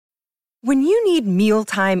When you need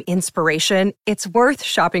mealtime inspiration, it's worth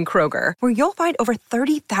shopping Kroger, where you'll find over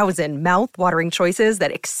 30,000 mouth-watering choices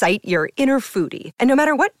that excite your inner foodie. And no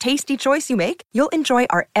matter what tasty choice you make, you'll enjoy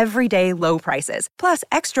our everyday low prices, plus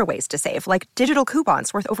extra ways to save, like digital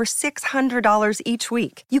coupons worth over $600 each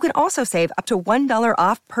week. You can also save up to $1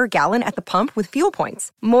 off per gallon at the pump with fuel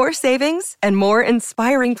points. More savings and more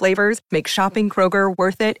inspiring flavors make shopping Kroger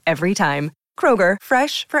worth it every time. Kroger,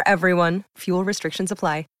 fresh for everyone. Fuel restrictions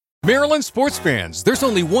apply. Maryland sports fans, there's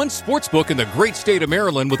only one sportsbook in the great state of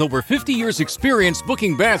Maryland with over 50 years experience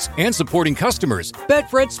booking bets and supporting customers.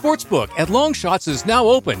 Betfred Sportsbook at Longshots is now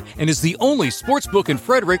open and is the only sportsbook in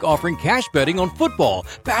Frederick offering cash betting on football,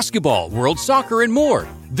 basketball, world soccer, and more.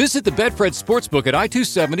 Visit the Betfred Sportsbook at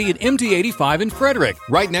I-270 and MD-85 in Frederick,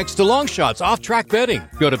 right next to Longshots off-track betting.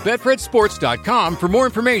 Go to betfredsports.com for more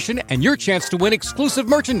information and your chance to win exclusive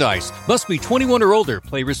merchandise. Must be 21 or older.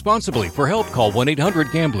 Play responsibly. For help, call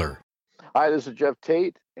 1-800-GAMBLER. Hi, this is Jeff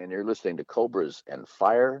Tate, and you're listening to Cobras and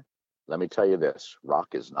Fire. Let me tell you this, rock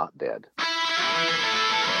is not dead.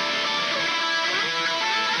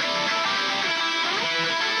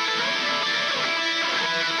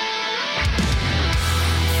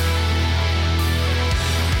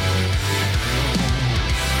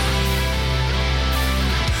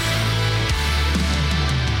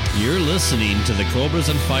 You're listening to the Cobras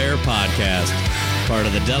and Fire podcast, part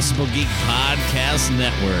of the Decibel Geek Podcast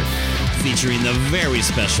Network, featuring the very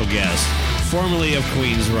special guest, formerly of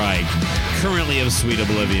Queensryche, currently of Sweet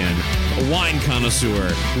Oblivion, a wine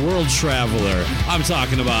connoisseur, world traveler. I'm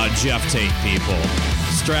talking about Jeff Tate, people.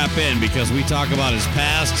 Strap in, because we talk about his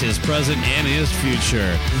past, his present, and his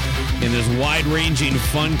future in this wide-ranging,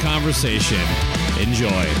 fun conversation.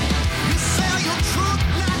 Enjoy.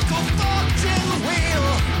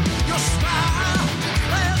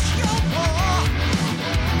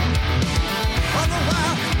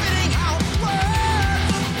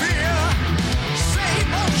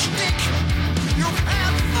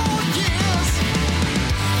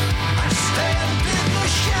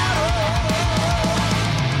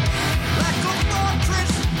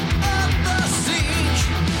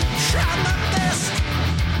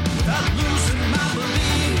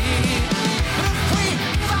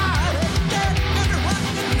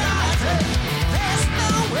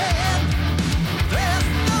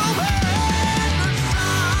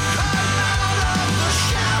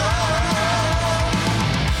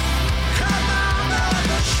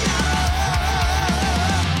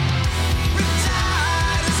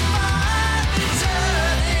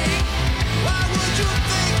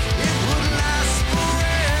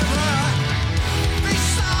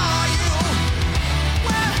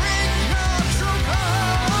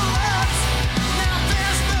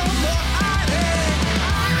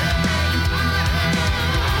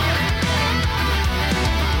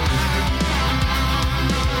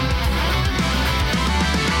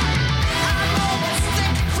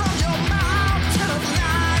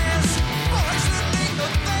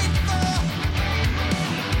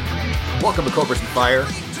 Welcome to Cobras and Fire.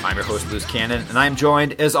 I'm your host, Bruce Cannon, and I'm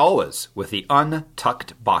joined, as always, with the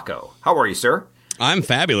Untucked Baco. How are you, sir? I'm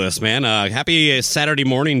fabulous, man. Happy Saturday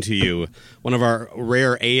morning to you. One of our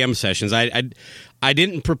rare AM sessions. I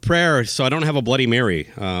didn't prepare, so I don't have a Bloody Mary.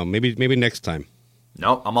 Maybe next time.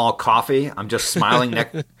 No, I'm all coffee. I'm just smiling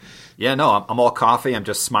next. Yeah, no, I'm all coffee. I'm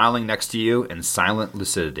just smiling next to you in silent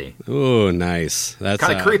lucidity. Oh, nice. That's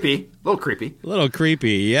kind of creepy. A little creepy. A little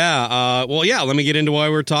creepy, yeah. Let me get into why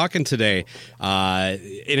we're talking today.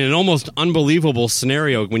 In an almost unbelievable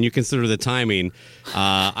scenario, when you consider the timing,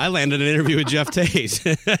 I landed an interview with Jeff Tate.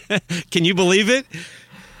 Can you believe it?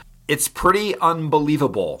 It's pretty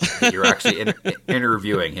unbelievable that you're actually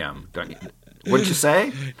interviewing him, don't you? What'd you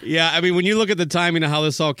say? Yeah, I mean, when you look at the timing of how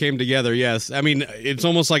this all came together, yes. I mean, it's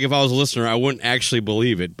almost like if I was a listener, I wouldn't actually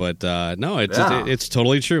believe it. But no, it's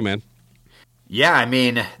totally true, man. Yeah, I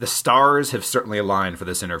mean, the stars have certainly aligned for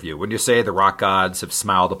this interview. Wouldn't you say the rock gods have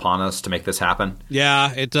smiled upon us to make this happen?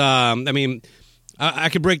 Yeah, I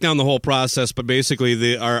could break down the whole process, but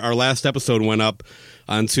basically our last episode went up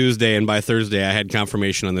on Tuesday, and by Thursday I had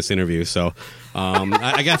confirmation on this interview. So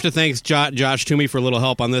I have to thank Josh Toomey for a little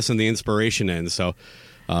help on this and the inspiration end. So,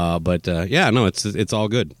 it's all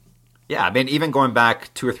good. Yeah, I mean, even going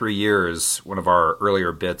back 2 or 3 years, one of our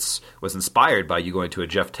earlier bits was inspired by you going to a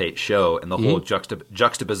Jeff Tate show and the whole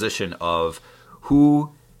juxtaposition of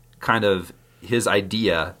who kind of his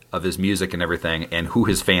idea of his music and everything and who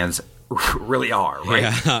his fans really are,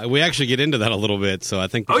 right? Yeah, we actually get into that a little bit, so I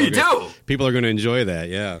think people are going to enjoy that,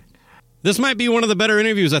 yeah. This might be one of the better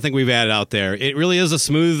interviews I think we've had out there. It really is a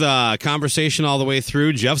smooth conversation all the way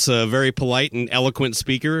through. Jeff's a very polite and eloquent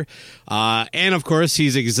speaker. And, of course,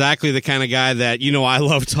 he's exactly the kind of guy that, I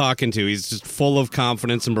love talking to. He's just full of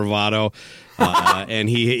confidence and bravado. And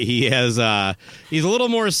he has he's a little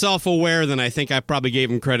more self-aware than I think I probably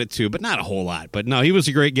gave him credit to, but not a whole lot. But, no, he was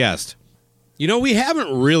a great guest. We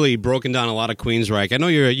haven't really broken down a lot of Queensryche. I know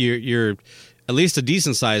you're at least a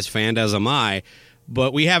decent-sized fan, as am I.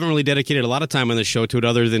 But we haven't really dedicated a lot of time on the show to it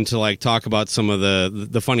other than to talk about some of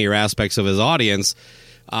the funnier aspects of his audience.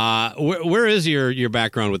 Where is your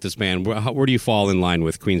background with this band? Where do you fall in line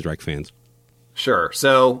with Queensryche fans? Sure.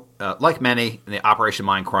 So, like many, the Operation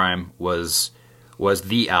Mindcrime was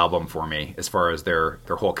the album for me as far as their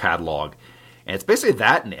whole catalog. And it's basically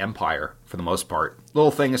that and Empire for the most part.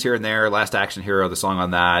 Little things here and there, Last Action Hero, the song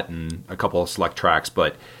on that, and a couple of select tracks.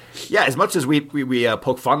 But yeah, as much as we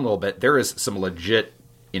poke fun a little bit, there is some legit,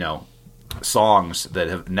 songs that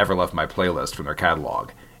have never left my playlist from their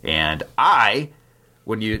catalog. And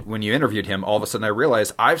when you interviewed him, all of a sudden I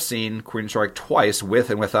realized I've seen Queensryche twice with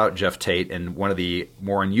and without Jeff Tate, and one of the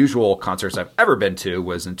more unusual concerts I've ever been to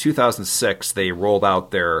was in 2006. They rolled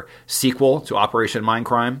out their sequel to Operation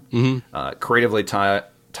Mindcrime, creatively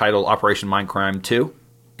titled Operation Mindcrime 2.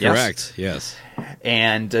 Correct, yes.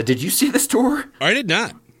 And did you see this tour? I did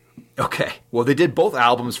not. Okay. Well, they did both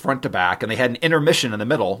albums front to back, and they had an intermission in the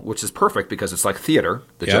middle, which is perfect because it's like theater.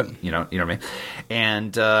 Yep. You know what I mean?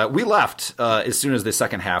 And we left as soon as the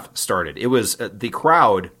second half started. It was the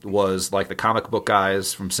crowd was like the comic book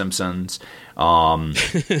guys from Simpsons.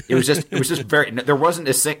 It was just very. There wasn't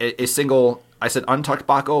a single. I said untucked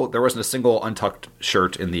Baco. There wasn't a single untucked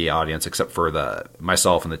shirt in the audience except for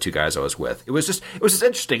myself and the two guys I was with. It was just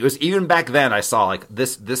interesting. It was even back then I saw like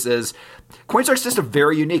this is Queensryche's just a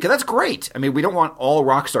very unique, and that's great. I mean, we don't want all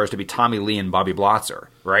rock stars to be Tommy Lee and Bobby Blotzer,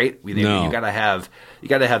 right? No. You gotta have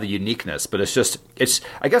the uniqueness, but it's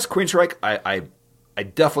I guess Queensryche. I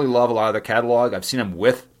definitely love a lot of their catalog. I've seen them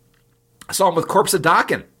I saw them with Corpse of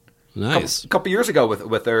Dokken. Nice. A couple years ago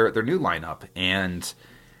with their new lineup,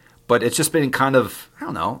 but it's just been kind of, I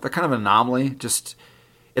don't know, they're kind of an anomaly. Just,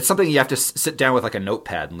 it's something you have to sit down with like a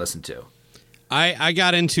notepad and listen to. I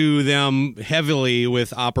got into them heavily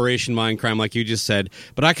with Operation Mindcrime, like you just said,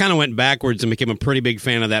 but I kind of went backwards and became a pretty big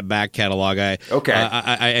fan of that back catalog. I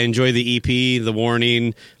enjoy the EP, The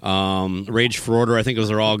Warning, Rage for Order. I think those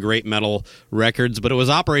are all great metal records, but it was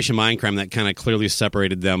Operation Mindcrime that kind of clearly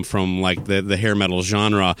separated them from like the hair metal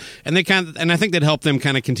genre, and I think that helped them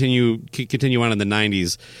kind of continue on in the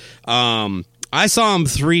 90s. I saw him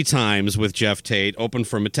 3 times with Jeff Tate, opened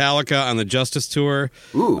for Metallica on the Justice Tour,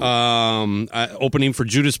 opening for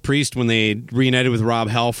Judas Priest when they reunited with Rob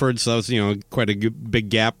Halford, so that was quite a big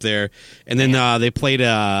gap there. And then they played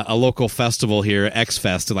a local festival here,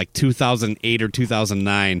 X-Fest, in like 2008 or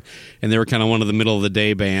 2009, and they were kind of one of the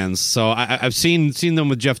middle-of-the-day bands. So I've seen them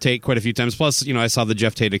with Jeff Tate quite a few times, plus I saw the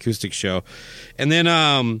Jeff Tate acoustic show. And then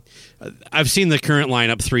I've seen the current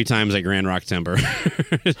lineup 3 times at Grand Rock Timber.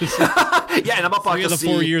 Yeah, and I'm about to see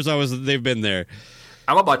 4 years they've been there.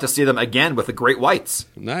 I'm about to see them again with the Great Whites.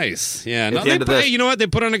 Nice, yeah. You know what? They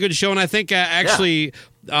put on a good show, and I think the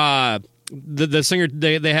singer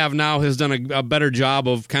they have now has done a better job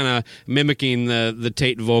of kind of mimicking the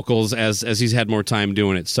Tate vocals as he's had more time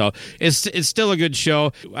doing it. So it's still a good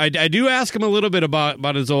show. I do ask him a little bit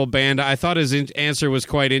about his old band. I thought his answer was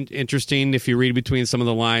quite interesting. If you read between some of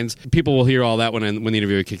the lines, people will hear all that when the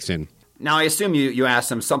interview kicks in. Now, I assume you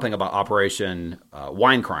asked him something about Operation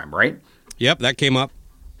Mindcrime, right? Yep, that came up.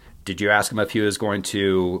 Did you ask him if he was going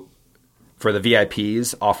to, for the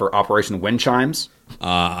VIPs, offer Operation Wind Chimes?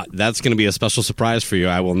 That's going to be a special surprise for you.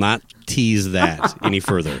 I will not tease that any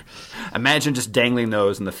further. Imagine just dangling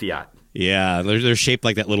those in the Fiat. Yeah, they're shaped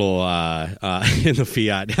like that little in the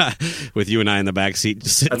Fiat with you and I in the back seat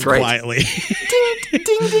just sitting quietly. Ding,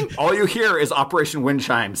 ding, ding. All you hear is Operation Wind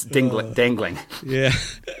Chimes dangling. Yeah.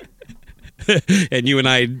 And you and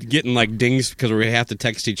I getting like dings because we have to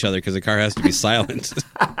text each other because the car has to be silent.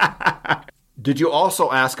 Did you also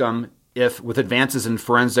ask him if, with advances in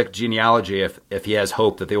forensic genealogy, if he has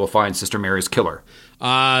hope that they will find Sister Mary's killer?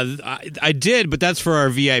 I did, but that's for our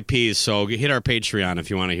VIPs, so hit our Patreon if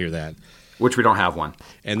you want to hear that. Which we don't have one.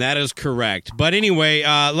 And that is correct. But anyway,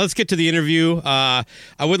 let's get to the interview. I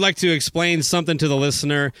would like to explain something to the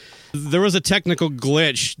listener. There was a technical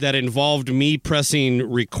glitch that involved me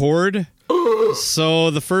pressing record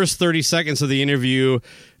So the first 30 seconds of the interview,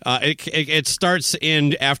 it starts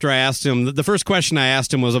in after I asked him. The first question I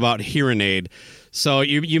asked him was about hearing aid. So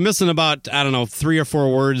you're missing about, I don't know, 3 or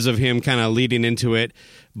 4 words of him kind of leading into it.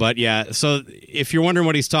 But yeah, so if you're wondering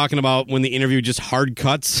what he's talking about when the interview just hard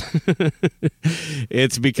cuts,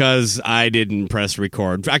 it's because I didn't press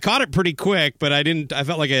record. I caught it pretty quick, but I didn't. I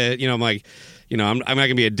felt like I'm like, I'm not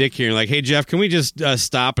gonna be a dick here. Like, hey Jeff, can we just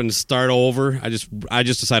stop and start over? I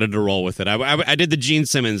just decided to roll with it. I did the Gene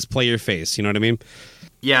Simmons play your face. You know what I mean?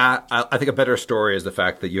 Yeah, I think a better story is the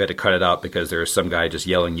fact that you had to cut it out because there's some guy just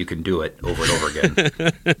yelling, "You can do it," over and over again.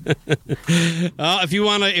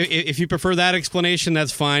 If you prefer that explanation,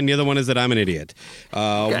 that's fine. The other one is that I'm an idiot.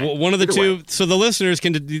 Okay. One of the Either two, way. so the listeners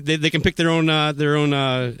can pick their own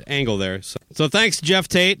angle there. So thanks, Jeff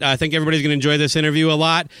Tate. I think everybody's going to enjoy this interview a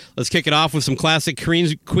lot. Let's kick it off with some classic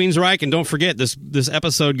Queensryche, and don't forget this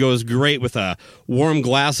episode goes great with a warm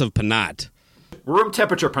glass of Pinot. Room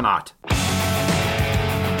temperature Pinot.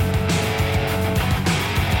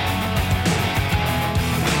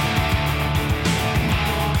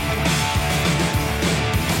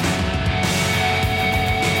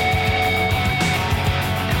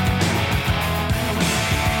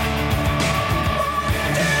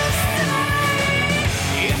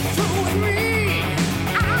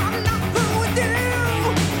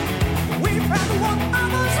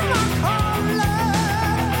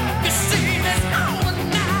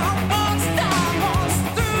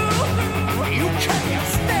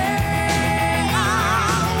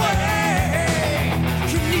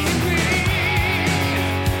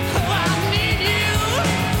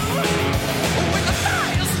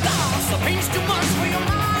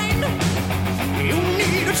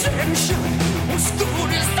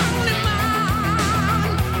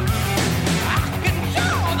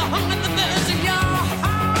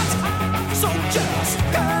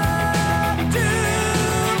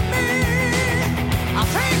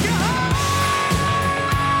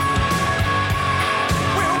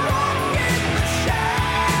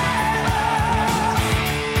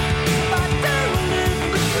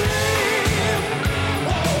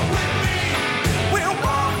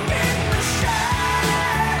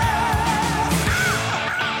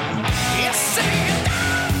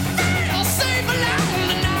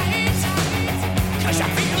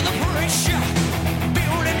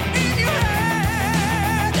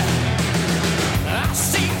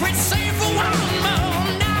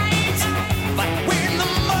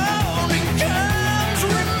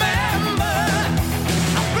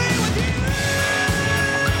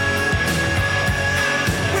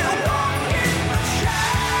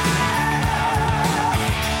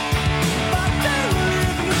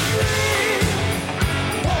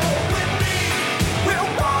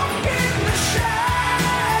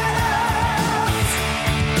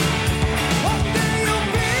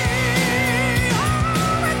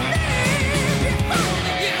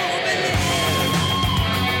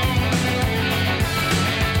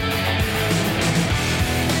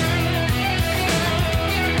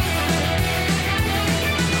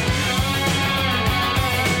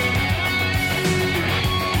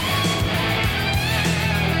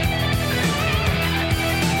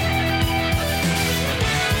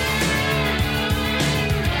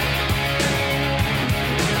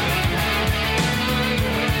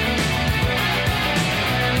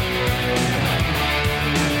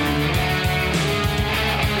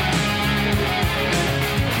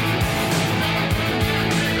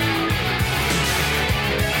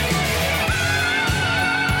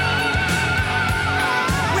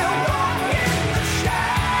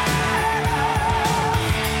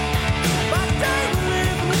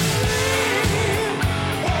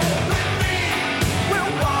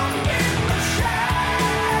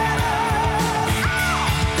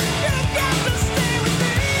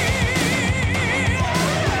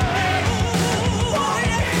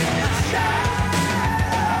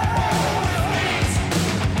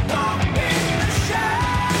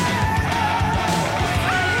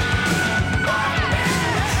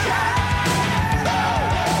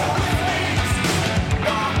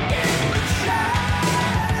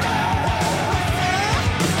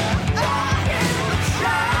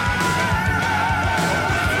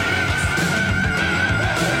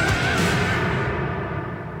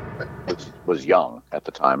 Was young at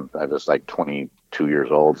the time. I was like 22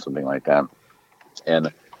 years old, something like that.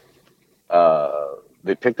 And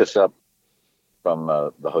they picked us up from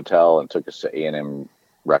the hotel and took us to A&M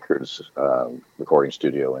Records recording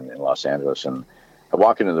studio in Los Angeles. And I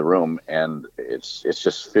walk into the room, and it's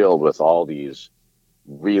just filled with all these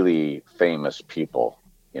really famous people.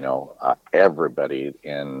 Everybody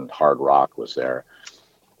in hard rock was there.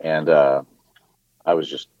 And I was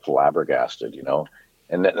just flabbergasted,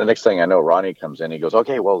 And the next thing I know, Ronnie comes in. He goes,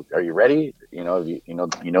 "Okay, well, are you ready? You know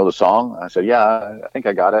the song." I said, "Yeah, I think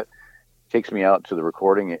I got it." Takes me out to the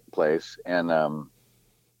recording place and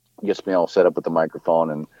gets me all set up with the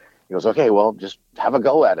microphone. And he goes, "Okay, well, just have a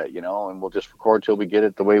go at it, and we'll just record till we get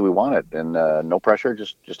it the way we want it, and no pressure,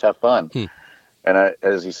 just have fun." And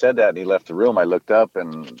as he said that, and he left the room, I looked up,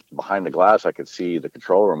 and behind the glass, I could see the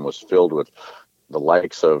control room was filled with the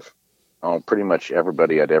likes of pretty much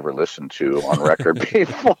everybody I'd ever listened to on record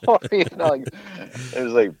before. It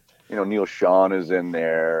was like, Neil Sean is in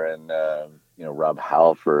there, and Rob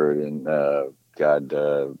Halford, and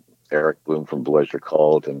Eric Bloom from Blue Oyster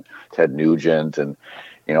Cult, and Ted Nugent, and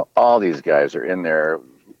all these guys are in there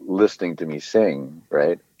listening to me sing,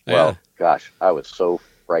 right? Yeah. Well, gosh, I was so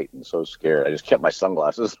frightened, so scared. I just kept my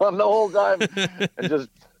sunglasses on the whole time and just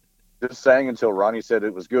sang until Ronnie said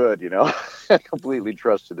it was good. I completely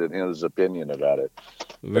trusted it, his opinion about it.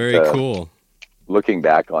 Very cool. Looking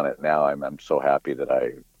back on it now, I'm so happy that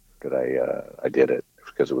I did it,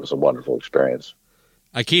 because it was a wonderful experience.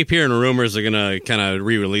 I keep hearing rumors they're going to kind of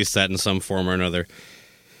re-release that in some form or another.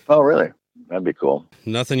 Oh, really? That'd be cool.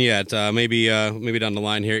 Nothing yet. Maybe down the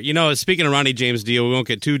line here. Speaking of Ronnie James Dio, we won't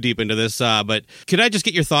get too deep into this, but could I just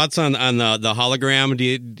get your thoughts on the hologram? Do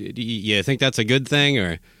you think that's a good thing,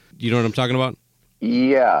 or do you know what I'm talking about?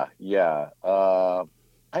 Yeah. I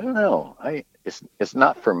don't know. It's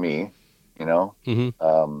not for me,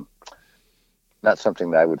 Mm-hmm. Not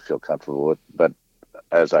something that I would feel comfortable with, but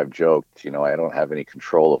as I've joked, I don't have any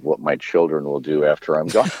control of what my children will do after I'm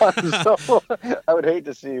gone. So I would hate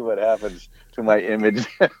to see what happens to my image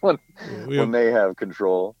when they have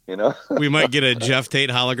control, We might get a Jeff Tate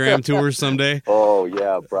hologram tour someday. Oh,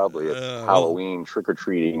 yeah, probably. It's Halloween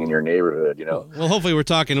trick-or-treating in your neighborhood, Well, hopefully we're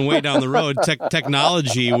talking way down the road.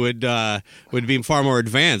 Technology would be far more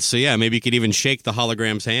advanced. So, yeah, maybe you could even shake the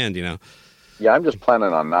hologram's hand, Yeah, I'm just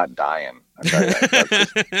planning on not dying.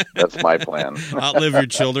 That's my plan. Outlive your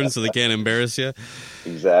children so they can't embarrass you.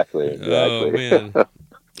 Exactly. Oh, man.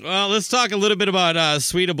 Well, let's talk a little bit about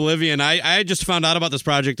Sweet Oblivion. I just found out about this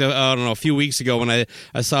project, I don't know, a few weeks ago when I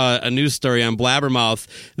saw a news story on Blabbermouth.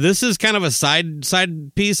 This is kind of a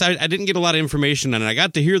side piece. I didn't get a lot of information on it. I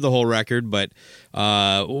got to hear the whole record, but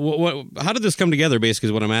how did this come together, basically,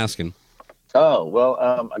 is what I'm asking. Oh, well,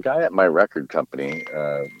 a guy at my record company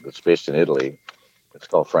that's based in Italy, it's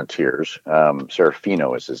called Frontiers.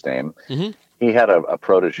 Serafino is his name. Mm-hmm. He had a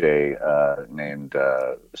protege named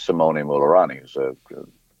Simone Mullerani, who's an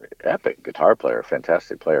epic guitar player,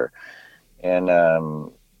 fantastic player. And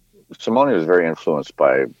Simone was very influenced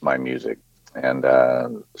by my music. And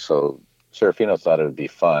so Serafino thought it would be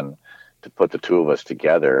fun to put the two of us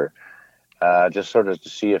together, just sort of to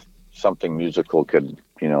see if something musical could,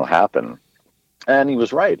 happen. And he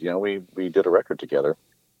was right. We did a record together.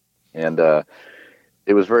 And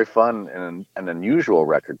it was very fun and an unusual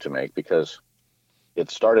record to make, because it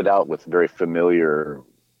started out with very familiar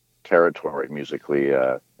territory musically.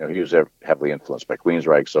 He was heavily influenced by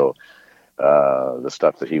Queensryche, so the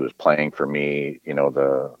stuff that he was playing for me,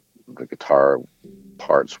 the guitar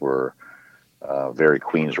parts were very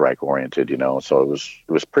Queensryche oriented, so it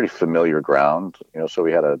was pretty familiar ground, so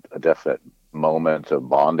we had a definite moment of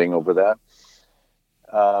bonding over that.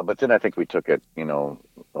 But then I think we took it, a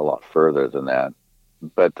lot further than that.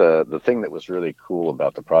 But the thing that was really cool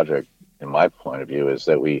about the project, in my point of view, is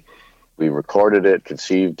that we recorded it,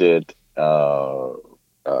 conceived it, wrote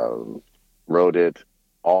it,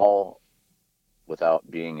 all without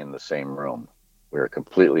being in the same room. We were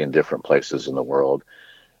completely in different places in the world,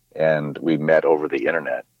 and we met over the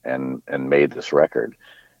internet and made this record.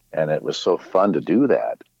 And it was so fun to do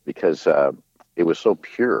that, because it was so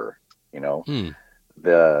pure,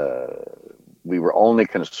 We were only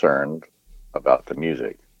concerned about the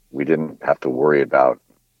music. We didn't have to worry about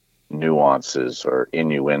nuances or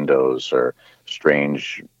innuendos or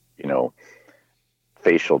strange,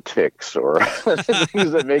 facial tics or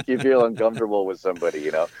things that make you feel uncomfortable with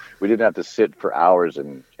somebody, We didn't have to sit for hours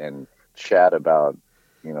and chat about,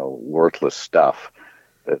 worthless stuff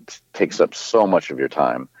that takes up so much of your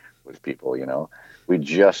time with people, We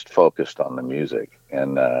just focused on the music,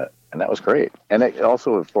 and that was great. And it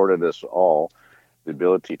also afforded us all the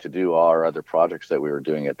ability to do our other projects that we were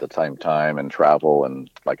doing at the time and travel.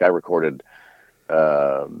 And like I recorded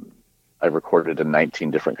in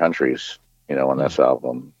 19 different countries, on this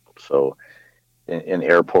album. So in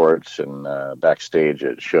airports and backstage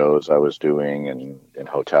at shows I was doing, and in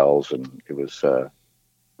hotels, and it was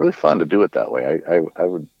really fun to do it that way. I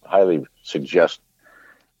would highly suggest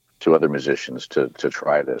to other musicians to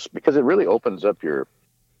try this, because it really opens up your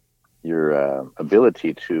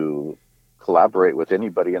ability to collaborate with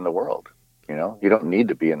anybody in the world. You know, you don't need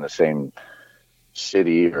to be in the same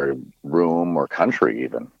city or room or country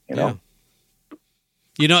even, you know? Yeah.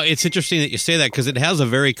 You know, it's interesting that you say that because it has a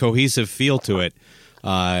very cohesive feel to it,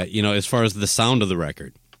 you know, as far as the sound of the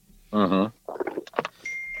record. Mm-hmm.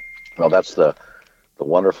 Well, that's the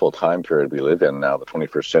wonderful time period we live in now, the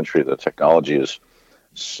 21st century. The technology is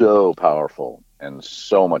so powerful and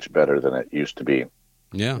so much better than it used to be.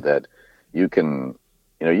 Yeah. That you can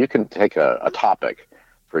take a topic,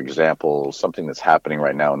 for example, something that's happening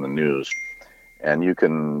right now in the news, and you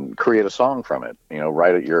can create a song from it, you know,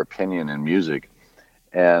 write it, your opinion in music,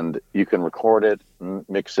 and you can record it,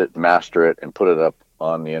 mix it, master it, and put it up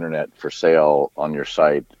on the internet for sale on your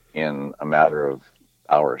site in a matter of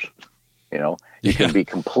hours. You know, you can be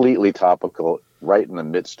completely topical right in the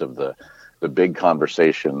midst of the big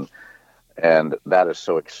conversation. And that is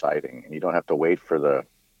so exciting. And you don't have to wait for the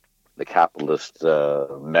capitalist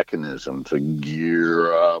mechanism to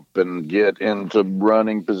gear up and get into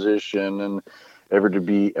running position and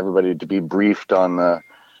everybody to be briefed on the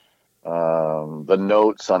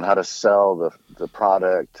notes on how to sell the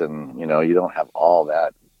product. And, you know, you don't have all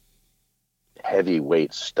that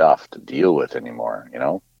heavyweight stuff to deal with anymore, you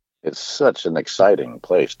know? It's such an exciting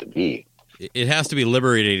place to be. It has to be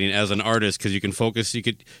liberating as an artist because you can focus. You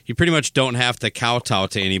pretty much don't have to kowtow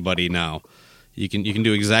to anybody now. You can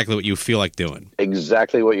do exactly what you feel like doing.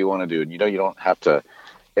 Exactly what you want to do. And you know, you don't have to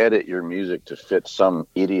edit your music to fit some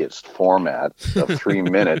idiot's format of 3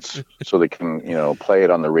 minutes so they can, you know, play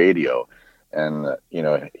it on the radio. And you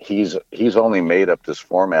know, he's only made up this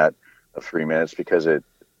format of 3 minutes because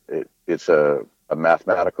it's a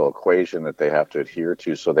mathematical equation that they have to adhere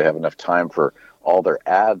to so they have enough time for all their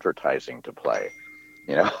advertising to play,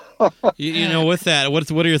 you know? You know, with that,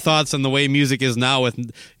 what are your thoughts on the way music is now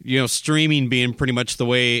with, you know, streaming being pretty much the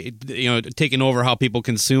way, you know, taking over how people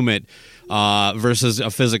consume it versus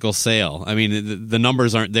a physical sale? I mean, the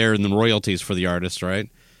numbers aren't there in the royalties for the artist, right?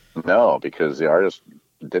 No, because the artist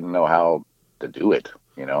didn't know how to do it,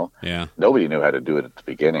 you know? Yeah. Nobody knew how to do it at the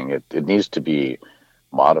beginning. It needs to be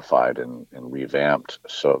modified and revamped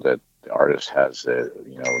so that the artist has a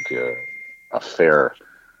fair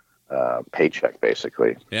paycheck,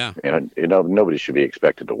 basically. Yeah. You know, nobody should be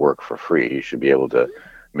expected to work for free. You should be able to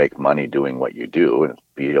make money doing what you do and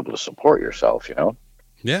be able to support yourself, you know?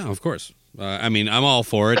 Yeah, of course. I mean, I'm all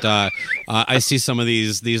for it. I see some of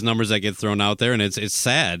these numbers that get thrown out there, and it's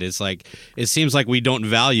sad. It's like it seems like we don't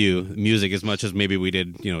value music as much as maybe we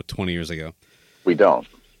did, you know, 20 years ago. We don't,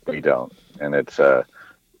 and it's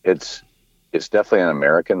definitely an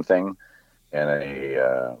American thing and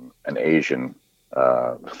an Asian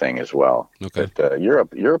thing as well. Okay. But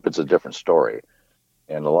Europe, it's a different story,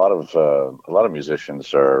 and a lot of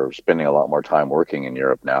musicians are spending a lot more time working in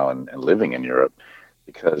Europe now and living in Europe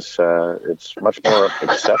because it's much more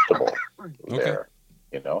acceptable there.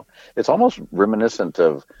 You know, it's almost reminiscent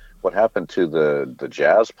of what happened to the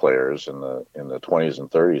jazz players in the 20s and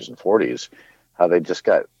 30s and 40s, how they just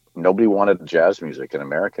nobody wanted jazz music in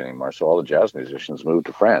America anymore, so all the jazz musicians moved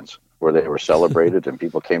to France, where they were celebrated and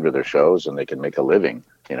people came to their shows and they could make a living,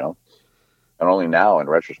 you know. And only now, in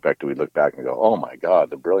retrospect, do we look back and go, oh my God,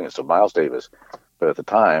 the brilliance of Miles Davis. But at the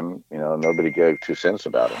time, you know, nobody gave 2 cents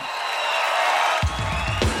about him.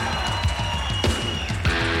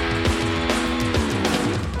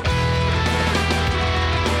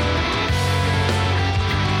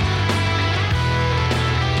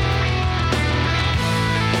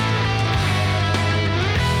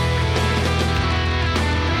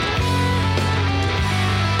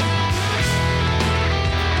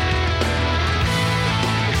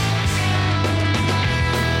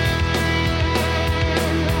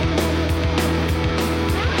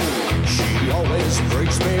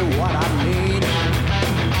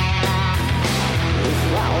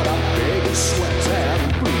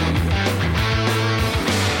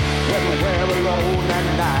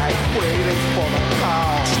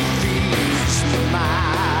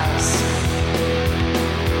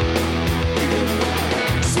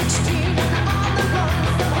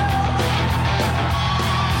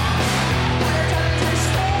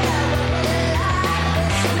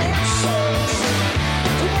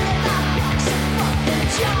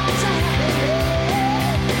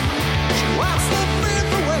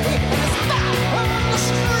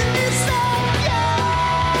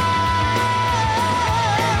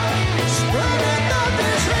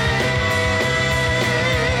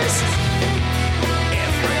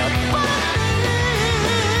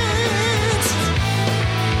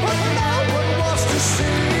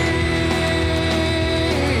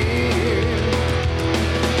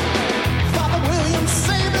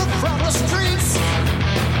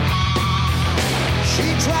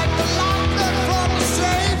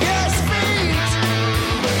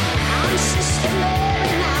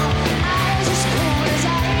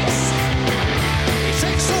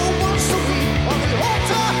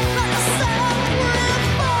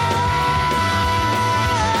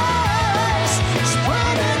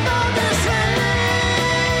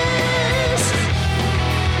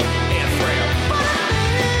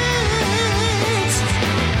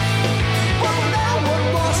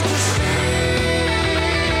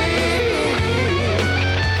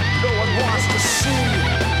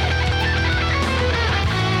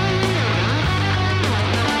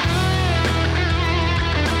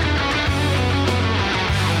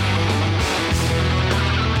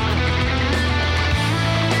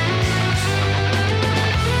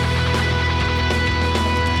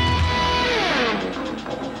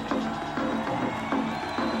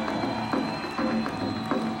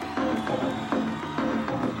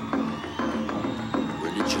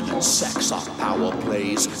 on sex, our power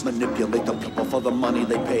plays. Manipulate the people for the money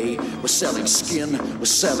they pay. We're selling skin, we're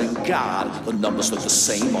selling God. The numbers look the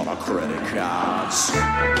same on our credit cards.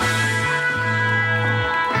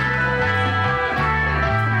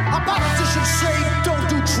 Our politicians say don't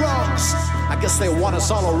do drugs. I guess they want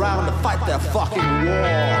us all around to fight their fucking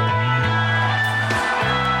war.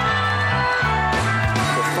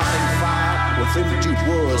 With empty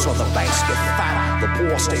words while the banks get fat, the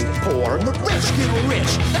poor stay poor, and the rich get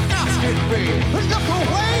rich, the cops get big. And look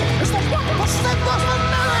away, it's the 1% of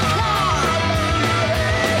America.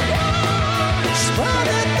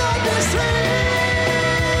 Spreading the disease.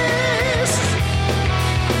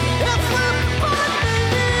 Everybody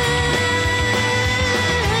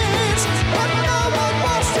needs, and no one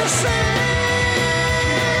wants to see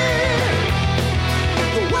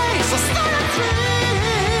the way society.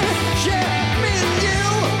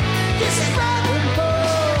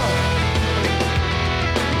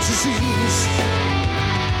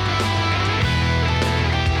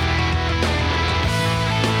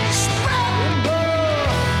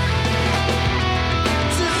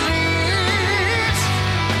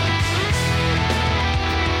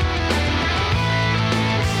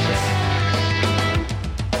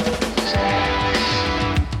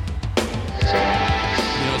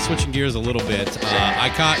 Switching gears a little bit, I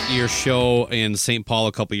caught your show in St. Paul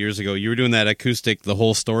a couple years ago. You were doing that acoustic, the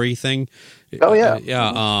whole story thing. Oh yeah,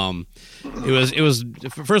 yeah. It was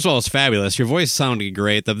first of all, it's fabulous. Your voice sounded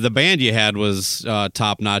great. The band you had was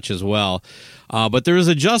top notch as well. But there was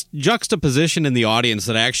a juxtaposition in the audience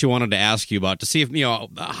that I actually wanted to ask you about to see if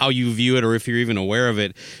how you view it or if you're even aware of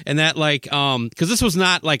it. And that because this was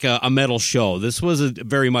not like a metal show. This was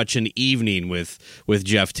very much an evening with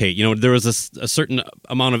Geoff Tate. There was a certain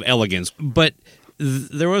amount of elegance, but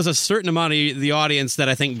there was a certain amount of the audience that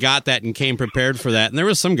I think got that and came prepared for that. And there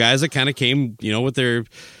was some guys that kind of came, with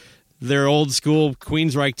their old school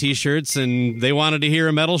Queensryche t-shirts, and they wanted to hear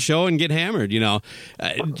a metal show and get hammered.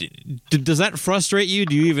 Does that frustrate you?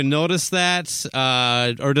 Do you even notice that,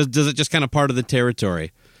 or does it just kind of part of the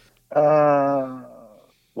territory?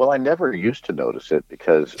 Well, I never used to notice it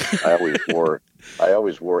because I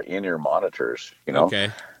always wore in-ear monitors.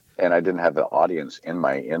 Okay. And I didn't have the audience in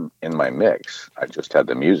my mix. I just had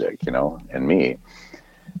the music, and me.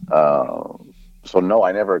 So no,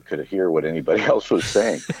 I never could hear what anybody else was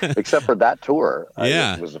saying, except for that tour.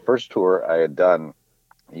 Yeah. It was the first tour I had done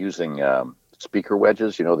using speaker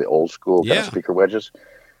wedges, the old school kind of speaker wedges.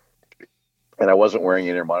 And I wasn't wearing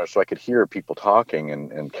in-ear monitors, so I could hear people talking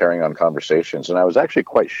and carrying on conversations. And I was actually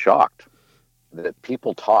quite shocked that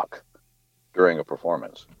people talk during a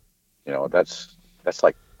performance. That's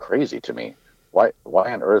like crazy to me. Why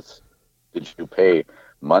on earth did you pay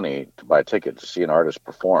money to buy a ticket to see an artist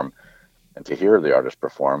perform and to hear the artist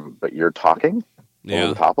perform, but you're talking over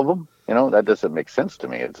the top of them? That doesn't make sense to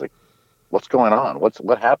me. It's like, what's going on?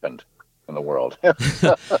 What happened in the world?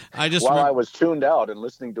 I was tuned out and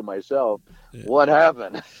listening to myself, what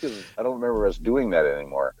happened? I don't remember us doing that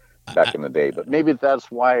anymore back in the day, but maybe that's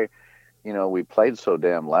why, we played so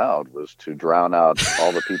damn loud, was to drown out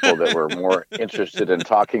all the people that were more interested in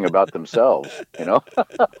talking about themselves,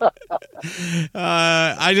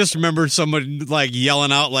 I just remember someone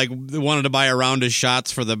yelling out they wanted to buy a round of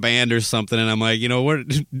shots for the band or something, and I'm like, what,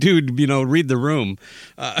 dude, read the room.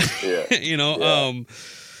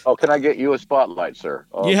 Oh, can I get you a spotlight, sir?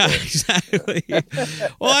 Oh, yeah, okay. Exactly.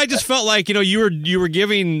 Well, I just felt like, you were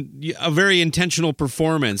giving a very intentional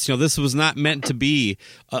performance. This was not meant to be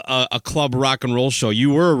a club rock and roll show.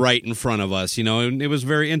 You were right in front of us, and it was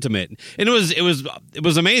very intimate. And it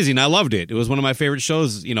was amazing. I loved it. It was one of my favorite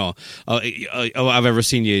shows, I've ever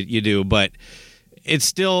seen you do. But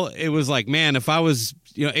it was like, man, if I was,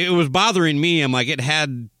 it was bothering me. I'm like, it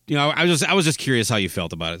had, I was just curious how you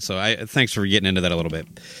felt about it. So thanks for getting into that a little bit.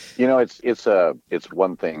 It's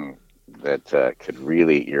one thing that could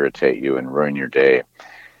really irritate you and ruin your day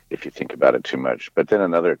if you think about it too much. But then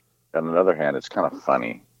on the other hand, it's kind of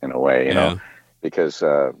funny in a way, because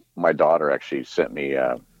my daughter actually sent me,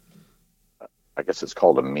 I guess it's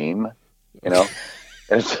called a meme, and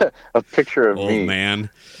it's a picture of me. Old man.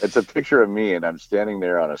 It's a picture of me, and I'm standing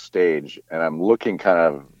there on a stage, and I'm looking kind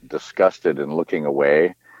of disgusted and looking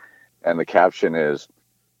away. And the caption is,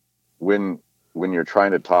 when you're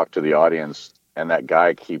trying to talk to the audience and that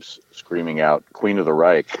guy keeps screaming out, "Queen of the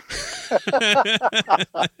Reich."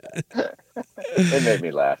 It made me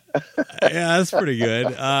laugh. Yeah, that's pretty good.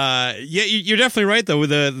 You're definitely right, though, with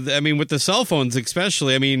the cell phones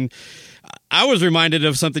especially. I was reminded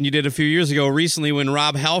of something you did a few years ago recently when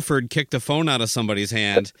Rob Halford kicked a phone out of somebody's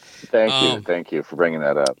hand. Thank you for bringing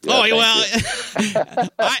that up. Yeah,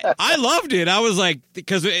 I loved it. I was like,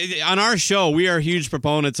 because on our show, we are huge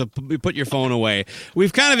proponents of put your phone away.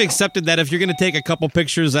 We've kind of accepted that if you're going to take a couple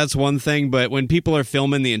pictures, that's one thing. But when people are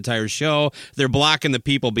filming the entire show, they're blocking the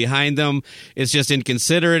people behind them. It's just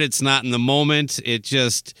inconsiderate. It's not in the moment. It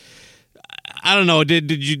just... I don't know.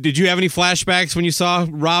 Did you have any flashbacks when you saw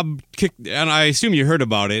Rob kick? And I assume you heard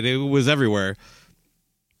about it. It was everywhere.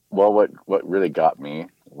 Well, what really got me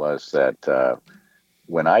was that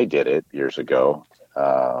when I did it years ago,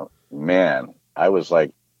 man, I was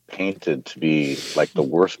like painted to be like the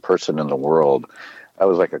worst person in the world. I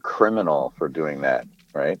was like a criminal for doing that.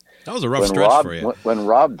 Right. That was a rough stretch for you. When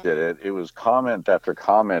Rob did it, it was comment after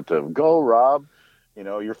comment of "Go, Rob." You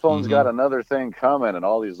know, your phone's got another thing coming, and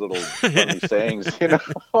all these little funny sayings, you know.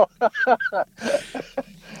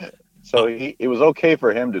 So it was okay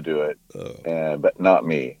for him to do it, but not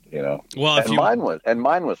me, you know. Well, mine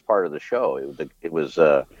was part of the show. It was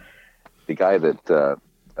the guy that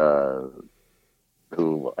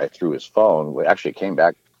who I threw his phone actually came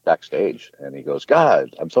backstage, and he goes,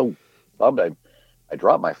 "God, I'm so bummed. I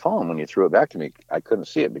dropped my phone when you threw it back to me. I couldn't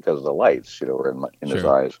see it because of the lights, you know, were in his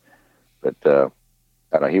eyes." But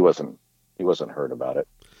I don't know, he wasn't hurt about it.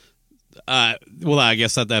 Well, I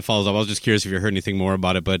guess that follows up. I was just curious if you heard anything more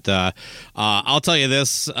about it, but I'll tell you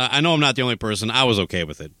this. I know I'm not the only person. I was okay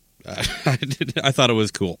with it. I thought it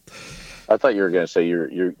was cool. I thought you were going to say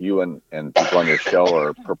you and people on your show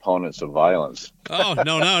are proponents of violence. Oh,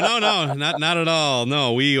 no, not at all.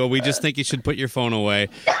 No, we just think you should put your phone away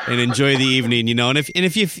and enjoy the evening, you know. And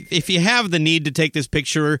if you have the need to take this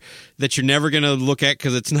picture that you're never going to look at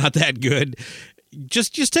because it's not that good,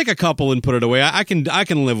 just take a couple and put it away. I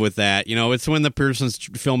can live with that. You know, it's when the person's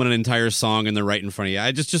filming an entire song and they're right in front of you.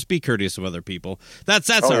 I just be courteous of other people. That's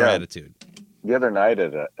our attitude. The other night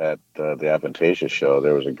at the Advantageous show,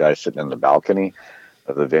 there was a guy sitting in the balcony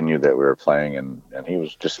of the venue that we were playing, and he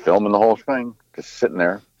was just filming the whole thing, just sitting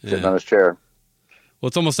there, sitting on his chair. Well,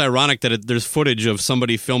 it's almost ironic that there's footage of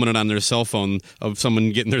somebody filming it on their cell phone, of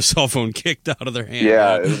someone getting their cell phone kicked out of their hand.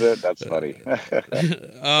 Yeah, is it? That's funny.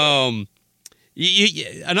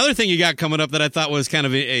 Another thing you got coming up that I thought was kind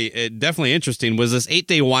of definitely interesting was this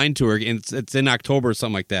 8-day wine tour. It's in October or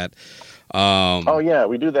something like that. Oh yeah,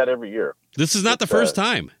 we do that every year. This is not the first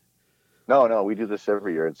time. No, we do this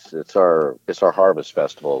every year. It's our harvest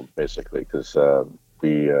festival basically, because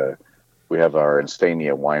we have our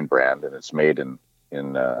Instania wine brand, and it's made in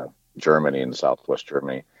Germany, in Southwest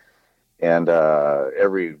Germany, and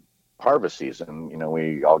every harvest season, you know,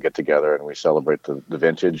 we all get together and we celebrate the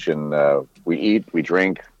vintage, and we eat, we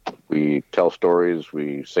drink, we tell stories,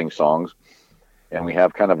 we sing songs, and we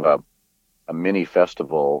have kind of a mini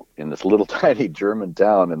festival in this little tiny German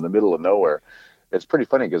town in the middle of nowhere. It's pretty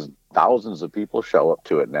funny because thousands of people show up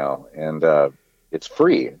to it now, and it's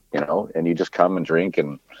free, you know, and you just come and drink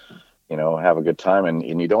and, you know, have a good time, and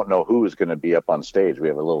you don't know who is going to be up on stage. We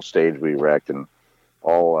have a little stage we erect, and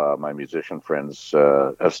all my musician friends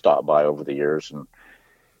have stopped by over the years,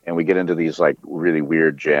 and we get into these like really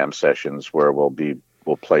weird jam sessions where we'll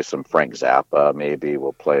play some Frank Zappa, maybe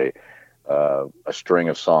we'll play a string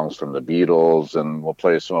of songs from the Beatles, and we'll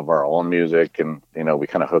play some of our own music, and you know, we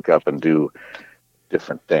kind of hook up and do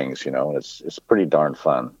different things. You know, it's pretty darn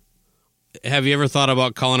fun. Have you ever thought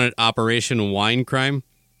about calling it Operation Wine Crime?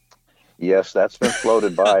 Yes, that's been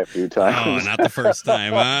floated by a few times. Oh, not the first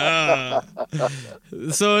time.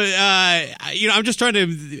 So, you know, I'm just trying to,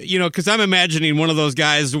 you know, because I'm imagining one of those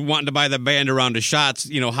guys wanting to buy the band a round of shots,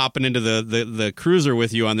 you know, hopping into the cruiser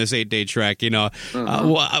with you on this 8-day trek. You know,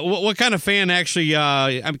 what kind of fan actually?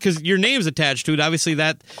 Because your name's attached to it. Obviously,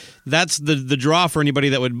 that's the draw for anybody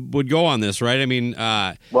that would go on this, right? I mean,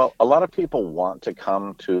 well, a lot of people want to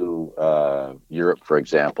come to Europe, for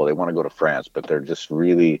example. They want to go to France, but they're just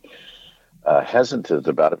really hesitant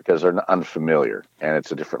about it because they're unfamiliar, and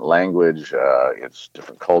it's a different language, it's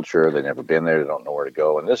different culture. They've never been there, they don't know where to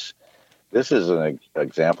go. And this is an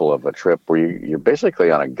example of a trip where you're basically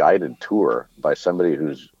on a guided tour by somebody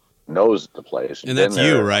who knows the place. And that's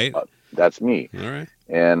you, right? That's me. All right.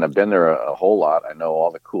 And I've been there a whole lot. I know all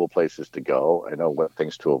the cool places to go. I know what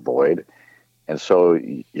things to avoid. And so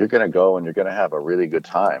you're going to go and you're going to have a really good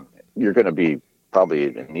time. You're going to be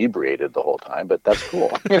probably inebriated the whole time, but that's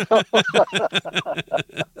cool. You know?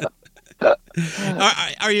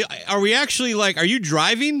 Are we actually, like, are you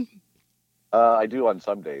driving? I do on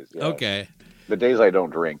some days. Yeah. Okay. the days I don't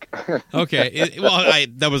drink. Okay.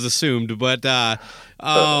 That was assumed, but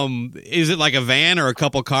is it like a van or a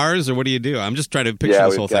couple cars, or what do you do? I'm just trying to picture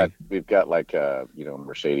this whole thing. We've got like a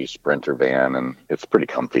Mercedes Sprinter van, and it's pretty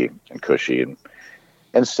comfy and cushy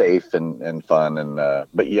and safe and fun, and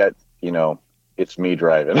but yet it's me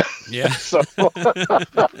driving. Yeah. So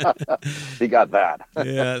you got that.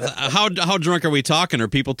 Yeah. How drunk are we talking? Are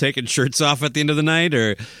people taking shirts off at the end of the night,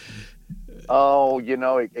 or? Oh,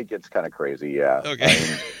 it gets kind of crazy. Yeah.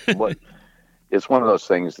 Okay. It's one of those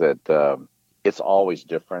things that it's always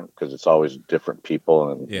different because it's always different people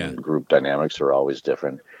and group dynamics are always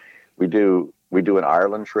different. We do an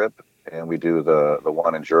Ireland trip, and we do the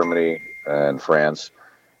one in Germany and France.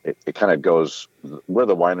 It kind of goes where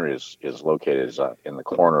the winery is located is in the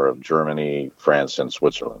corner of Germany, France, and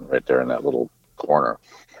Switzerland, right there in that little corner.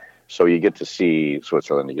 So you get to see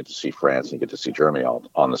Switzerland, you get to see France, and you get to see Germany all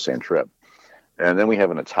on the same trip. And then we have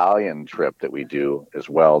an Italian trip that we do as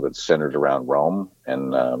well that's centered around Rome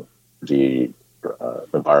and the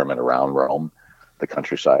environment around Rome, the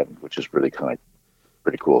countryside, which is really kind of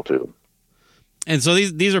pretty cool too. And so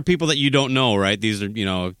these are people that you don't know, right? These are,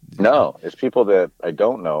 No, it's people that I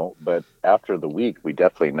don't know, but after the week, we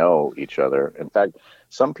definitely know each other. In fact,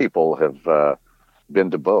 some people have been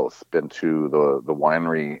to both, been to the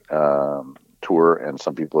winery tour, and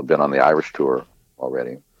some people have been on the Irish tour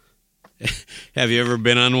already. Have you ever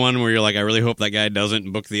been on one where you're like, I really hope that guy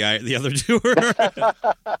doesn't book the other tour?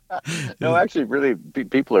 No, actually, really,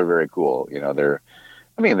 people are very cool. They're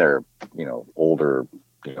older,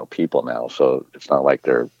 people now, so it's not like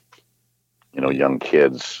they're, young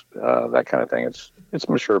kids, that kind of thing. It's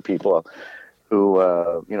mature people who,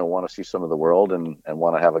 want to see some of the world and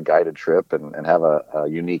want to have a guided trip and have a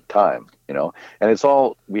unique time, and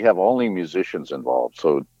we have only musicians involved.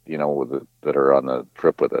 So, that are on the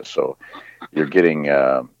trip with us. So you're getting,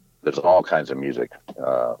 there's all kinds of music,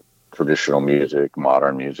 traditional music,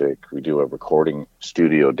 modern music. We do a recording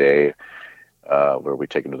studio day, where we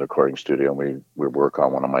take them to the recording studio and we work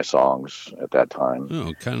on one of my songs at that time.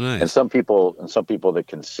 Oh, kind of nice. And some people that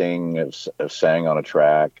can sing have sang on a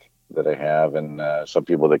track that I have, and some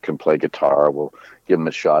people that can play guitar, we'll give them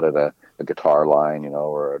a shot at a guitar line,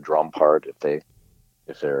 or a drum part if they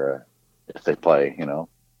play,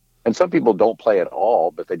 And some people don't play at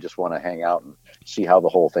all, but they just want to hang out and see how the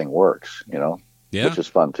whole thing works, which is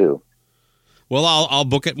fun too. Well, I'll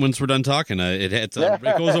book it once we're done talking. It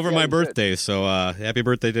goes over my birthday, so happy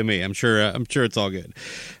birthday to me. I'm sure it's all good.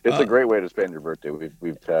 It's a great way to spend your birthday.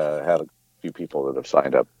 We've had a few people that have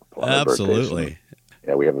signed up on their birthdays. Absolutely.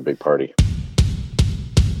 Yeah, we have a big party.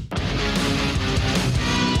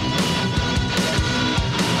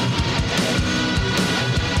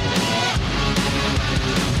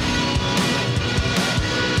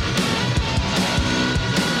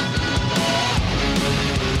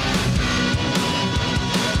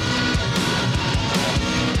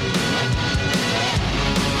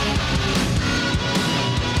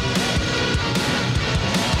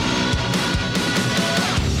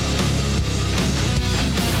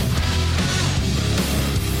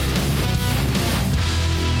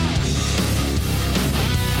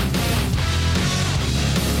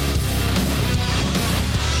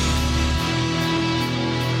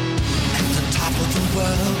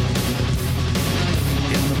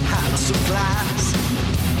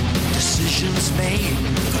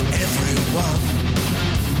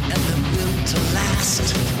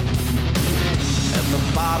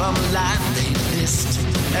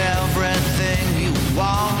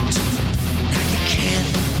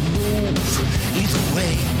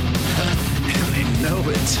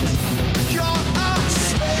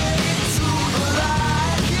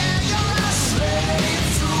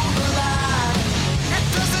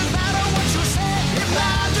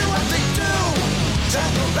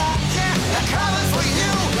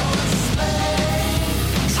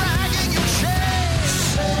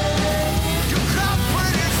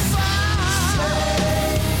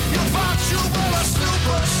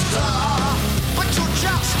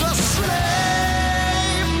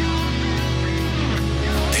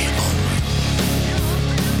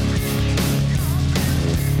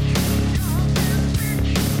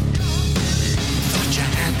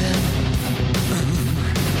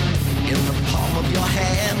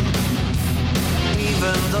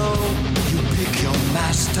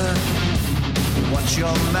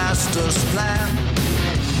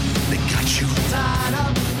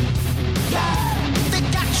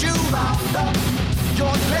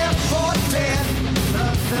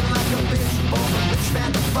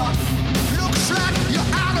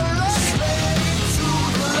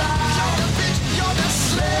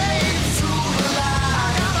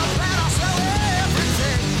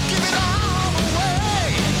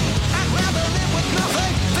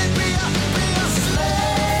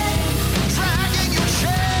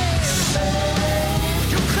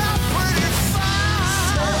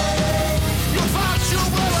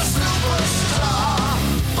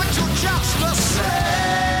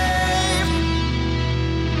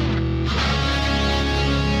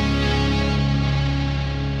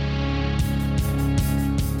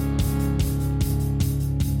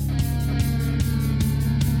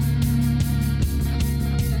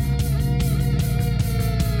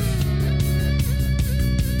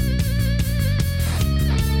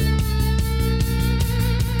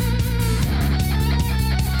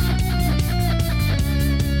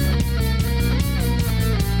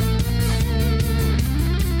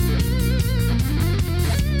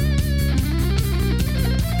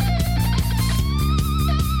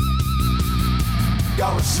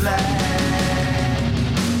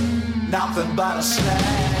 nothing but a slave.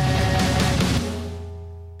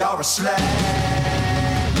 You're a slave,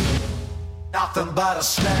 nothing but a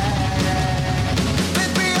slave.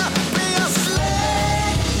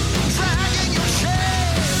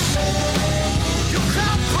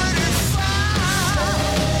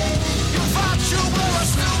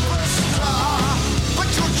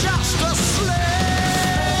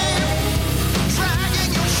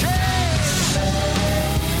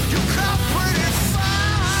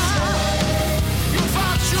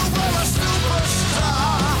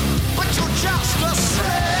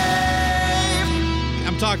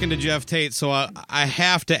 Talking to Geoff Tate, so I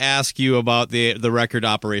have to ask you about the record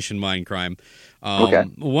Operation Mindcrime. Okay.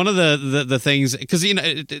 One of the things, because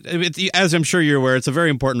as I'm sure you're aware, it's a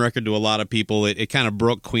very important record to a lot of people. It kind of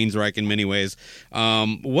broke Queensryche in many ways.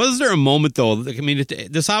 Was there a moment though? I mean,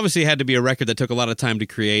 this obviously had to be a record that took a lot of time to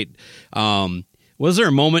create. Was there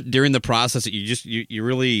a moment during the process that you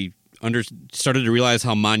really started to realize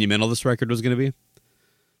how monumental this record was going to be?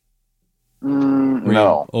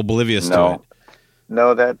 No, oblivious to it.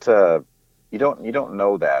 No, that you don't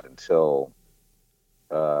know that until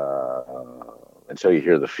you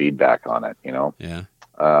hear the feedback on it. You know. Yeah.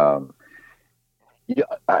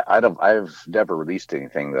 I've never released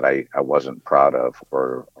anything that I wasn't proud of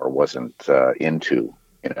or wasn't into.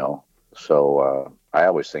 You know. So I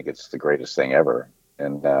always think it's the greatest thing ever,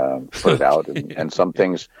 and put it out. And some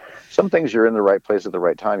things you're in the right place at the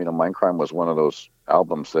right time. You know, Mindcrime was one of those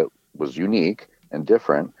albums that was unique and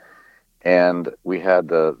different. And we had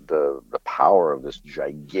the power of this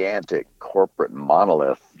gigantic corporate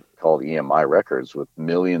monolith called EMI Records with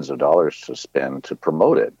millions of dollars to spend to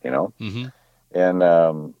promote it, you know? Mm-hmm. And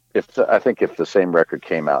I think if the same record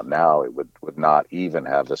came out now, it would not even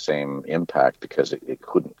have the same impact because it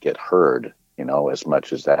couldn't get heard, you know, as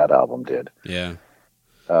much as that album did. Yeah.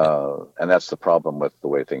 And that's the problem with the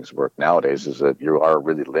way things work nowadays, is that you are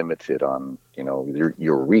really limited on, you know,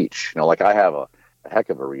 your reach. You know, like I have a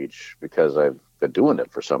heck of a reach because I've been doing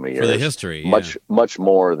it for so many years. For the history, much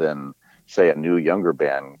more than say a new younger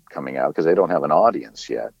band coming out because they don't have an audience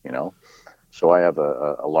yet, you know. So I have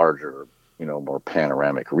a larger, you know, more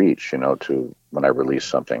panoramic reach, you know, to when I release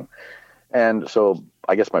something. And so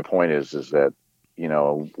I guess my point is that, you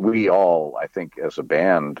know, we all, I think as a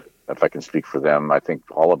band, if I can speak for them, I think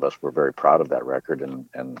all of us were very proud of that record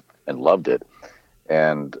and loved it.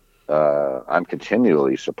 And I'm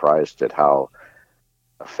continually surprised at how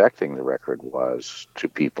affecting the record was to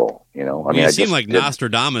people, you know. I mean, it seemed like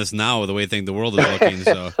Nostradamus now with the way the world is looking.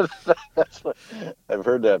 So that's what I've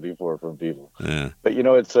heard that before from people. Yeah. But you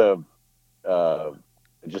know, it's it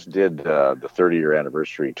just did the 30-year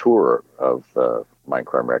anniversary tour of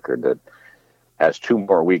Mindcrime record that has 2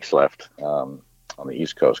 more weeks left on the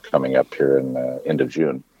East Coast coming up here in end of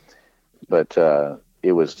June. But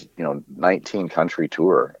it was, you know, 19 country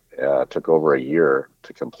tour. Took over a year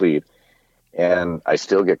to complete. And I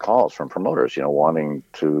still get calls from promoters, you know, wanting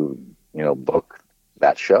to, you know, book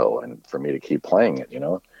that show and for me to keep playing it, you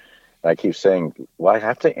know. And I keep saying, well, I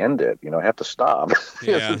have to end it, you know, I have to stop.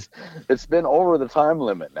 Yeah. It's been over the time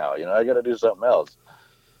limit now, you know, I got to do something else.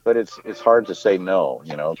 But it's hard to say no,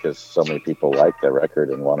 you know, because so many people like that record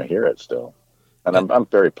and want to hear it still. And I'm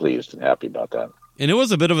very pleased and happy about that. And it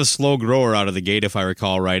was a bit of a slow grower out of the gate, if I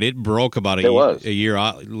recall right. It broke about a year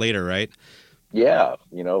later, right? Yeah,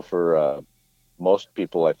 you know, for most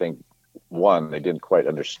people, I think, 1, they didn't quite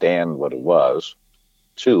understand what it was.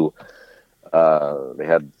 2, they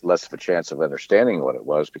had less of a chance of understanding what it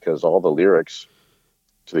was because all the lyrics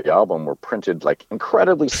to the album were printed like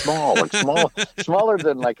incredibly small, like smaller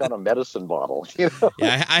than like on a medicine bottle. You know?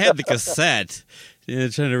 Yeah, I had the cassette.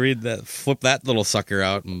 Trying to flip that little sucker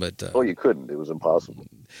out, but you couldn't. It was impossible.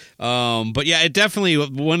 But yeah, it definitely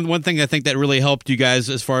one thing I think that really helped you guys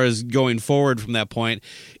as far as going forward from that point.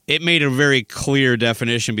 It made a very clear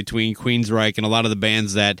definition between Queensryche and a lot of the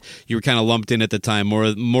bands that you were kind of lumped in at the time, more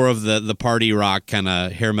of the party rock kind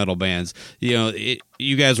of hair metal bands. You know,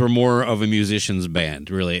 you guys were more of a musician's band,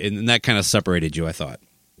 really, and that kind of separated you, I thought.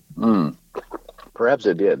 Perhaps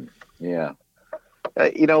it did. Yeah.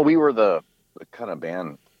 You know, we were the kind of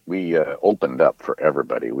band, we opened up for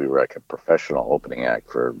everybody. We were like a professional opening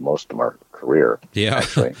act for most of our career. Yeah.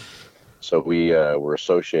 Actually. So we were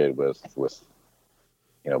associated with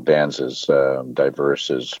you know, bands as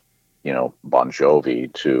diverse as, you know, Bon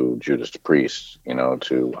Jovi to Judas Priest, you know,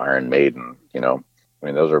 to Iron Maiden, you know. I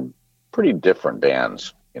mean, those are pretty different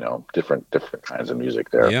bands, you know, different kinds of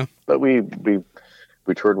music there. Yeah. But we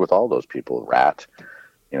toured with all those people. Rat,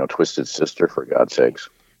 you know, Twisted Sister, for God's sakes.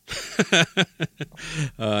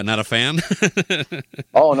 Not a fan?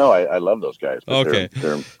 Oh no, I love those guys. But Okay.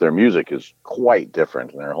 their music is quite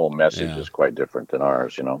different, and their whole message is quite different than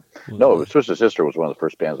ours. No, Twisted Sister was one of the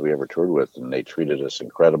first bands we ever toured with, and they treated us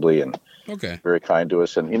incredibly and very kind to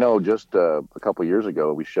us. And just a couple years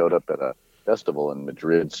ago, we showed up at a festival in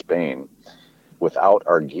Madrid, Spain, without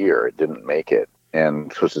our gear. It didn't make it.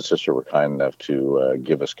 And Twisted Sister were kind enough to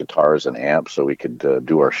give us guitars and amps so we could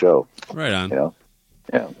do our show. Right on.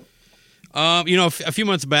 Yeah. A few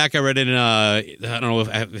months back, I read in I don't know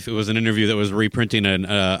if it was an interview that was reprinting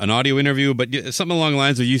an audio interview, but something along the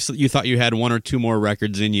lines of you thought you had one or two more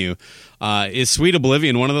records in you. Is Sweet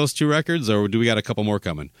Oblivion one of those two records, or do we got a couple more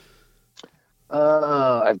coming?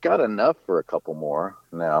 I've got enough for a couple more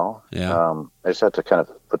now. Yeah. I just have to kind of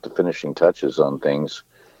put the finishing touches on things,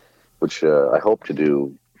 which I hope to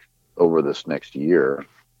do over this next year.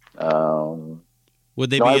 Would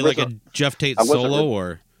they be like a Jeff Tate solo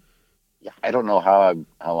or? Yeah, I don't know how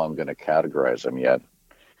I'm going to categorize them yet.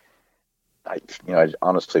 I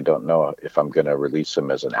honestly don't know if I'm going to release them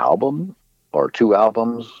as an album or two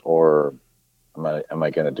albums, or am I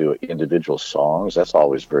going to do individual songs? That's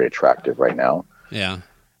always very attractive right now. Yeah.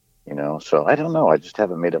 So I don't know. I just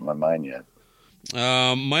haven't made up my mind yet.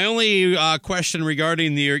 My only question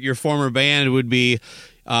regarding your former band would be,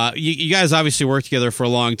 you guys obviously worked together for a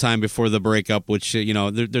long time before the breakup, which,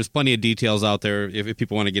 there's plenty of details out there if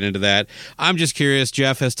people want to get into that. I'm just curious,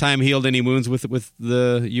 Jeff, has time healed any wounds with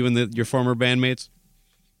you and your former bandmates?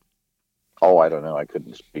 Oh, I don't know. I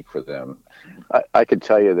couldn't speak for them. I could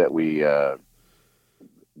tell you that we have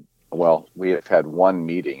had one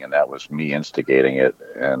meeting, and that was me instigating it.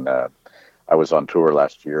 And I was on tour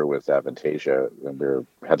last year with Avantasia, and we were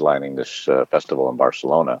headlining this festival in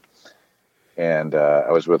Barcelona. And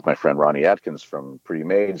I was with my friend Ronnie Atkins from Pretty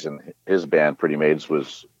Maids, and his band Pretty Maids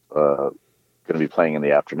was going to be playing in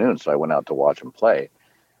the afternoon, so I went out to watch him play.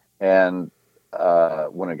 And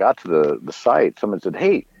when I got to the site, someone said,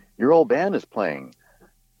 "Hey, your old band is playing."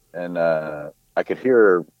 And I could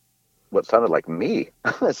hear what sounded like me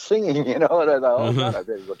singing, and I thought, oh, God, I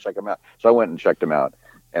better go check them out. So I went and checked them out,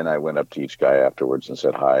 and I went up to each guy afterwards and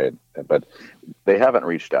said hi. But they haven't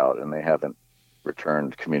reached out, and they haven't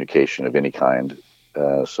returned communication of any kind.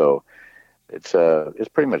 So it's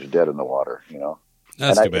pretty much dead in the water,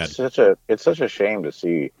 That's too bad. It's such a shame to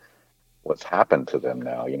see what's happened to them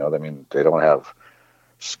now. I mean, they don't have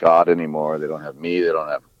Scott anymore. They don't have me. They don't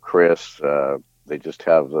have Chris. They just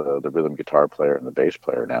have the rhythm guitar player and the bass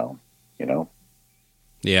player now,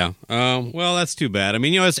 Yeah. Well, that's too bad. I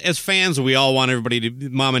mean, as fans, we all want everybody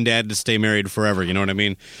mom and dad to stay married forever. You know what I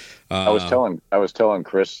mean? I was telling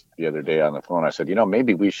Chris the other day on the phone. I said,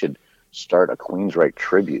 maybe we should start a Queensryche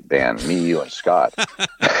tribute band, me, you, and Scott.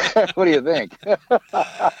 What do you think?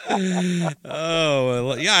 Oh,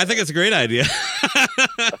 well, yeah, I think it's a great idea.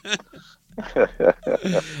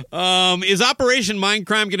 Is Operation Mindcrime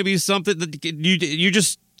going to be something that you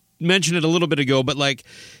just mentioned it a little bit ago, but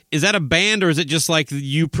is that a band or is it just like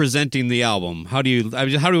you presenting the album? How would you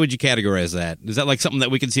categorize that? Is that like something that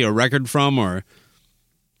we can see a record from, or?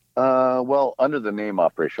 Well, under the name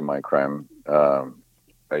Operation Mindcrime,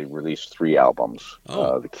 I released 3 albums.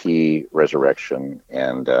 The Key, Resurrection,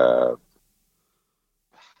 and what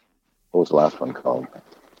was the last one called?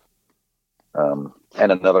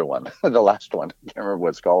 And another one, the last one. I can't remember what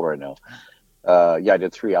it's called right now. I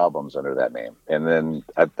did 3 albums under that name, and then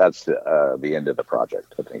that's the end of the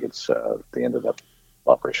project. I think it's the end of the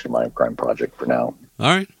Operation Mindcrime project for now. All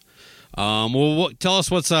right. Tell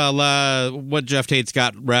us what Jeff Tate's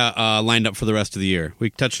got lined up for the rest of the year. We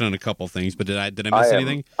touched on a couple things, but did I miss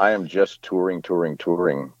anything? I am just touring.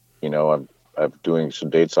 I'm doing some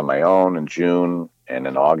dates on my own in June and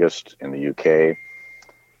in August in the UK,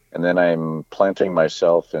 and then I'm planting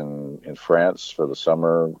myself in France for the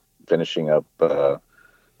summer, finishing up a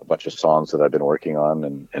bunch of songs that I've been working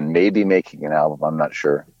on, and maybe making an album. I'm not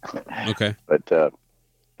sure. Okay, but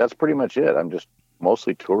that's pretty much it. I'm just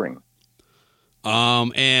mostly touring.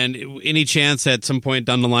 And any chance at some point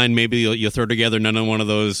down the line, maybe you'll throw together another one of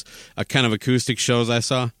those kind of acoustic shows I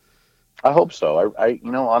saw? I hope so. I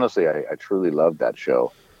honestly, I truly loved that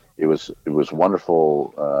show. It was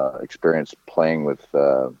wonderful experience playing with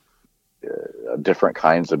different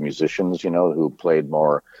kinds of musicians, who played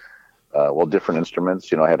more, different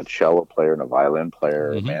instruments. I had a cello player and a violin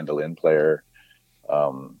player, a mandolin player.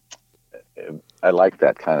 I like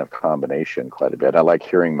that kind of combination quite a bit. I like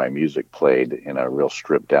hearing my music played in a real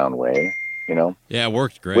stripped down way, Yeah, it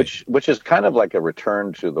worked great. Which is kind of like a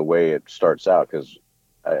return to the way it starts out, because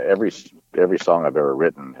every song I've ever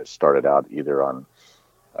written has started out either on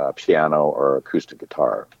piano or acoustic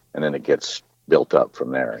guitar, and then it gets built up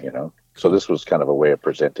from there, you know. So this was kind of a way of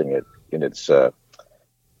presenting it in its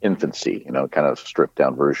infancy, you know, kind of stripped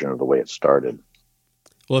down version of the way it started.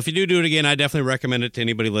 Well, if you do it again, I definitely recommend it to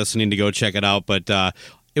anybody listening to go check it out, but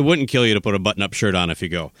it wouldn't kill you to put a button-up shirt on if you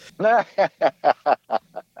go.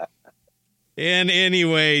 And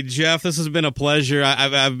anyway, Jeff, this has been a pleasure.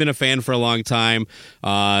 I've been a fan for a long time.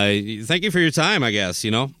 Thank you for your time, I guess,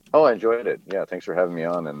 you know? Oh, I enjoyed it. Yeah, thanks for having me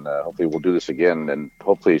on, and hopefully we'll do this again, and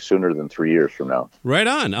hopefully sooner than 3 years from now. Right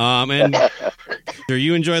on. And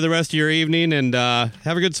you enjoy the rest of your evening, and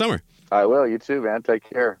have a good summer. I will. You too, man. Take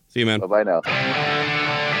care. See you, man. Bye-bye now.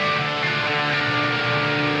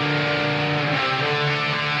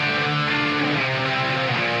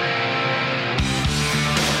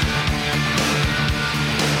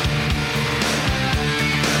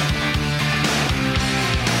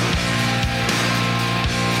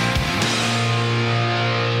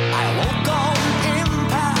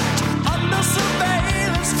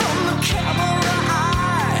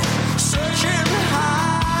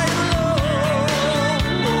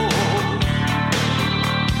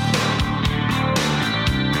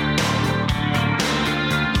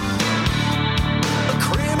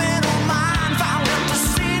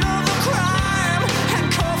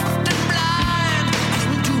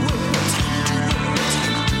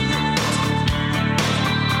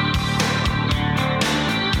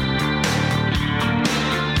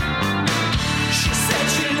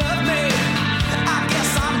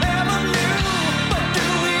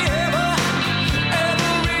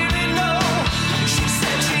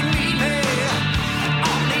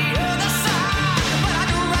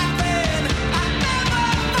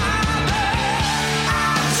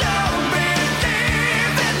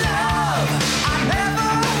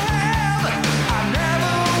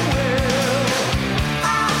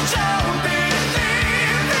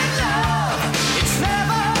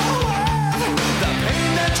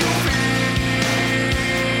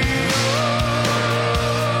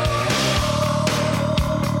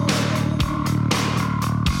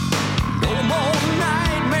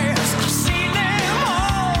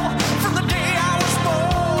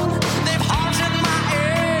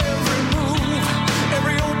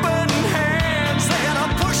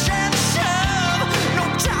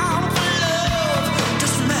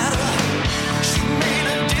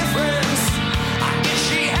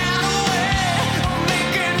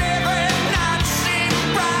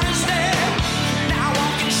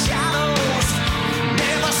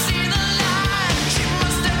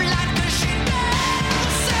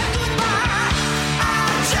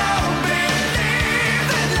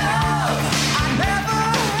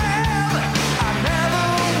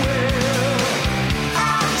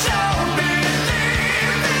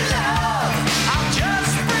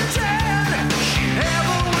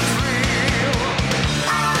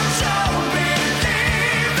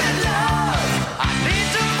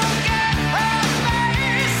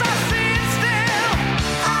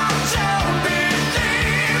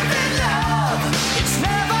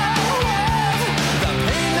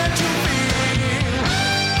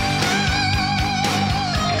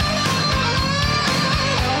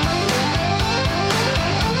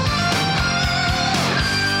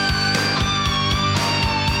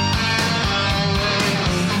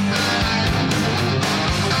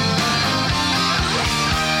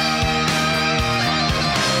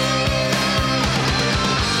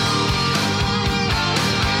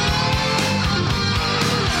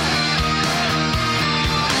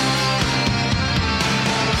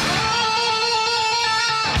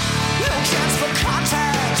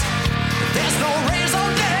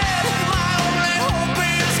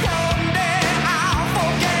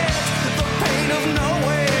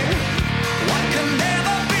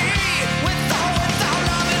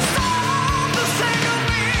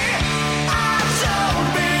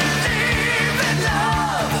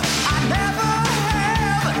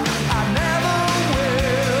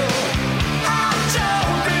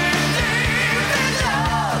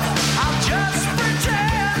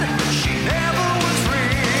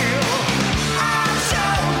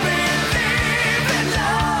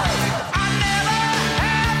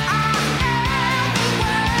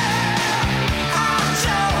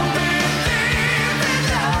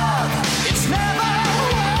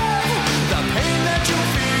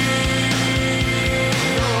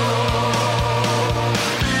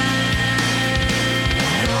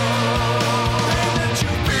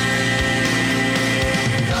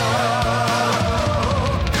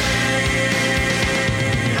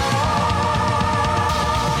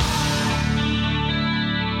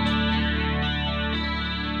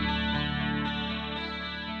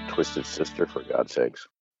 Twisted Sister, for God's sakes.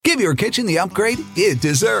 Give your kitchen the upgrade it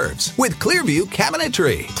deserves with Clearview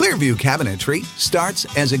Cabinetry. Clearview Cabinetry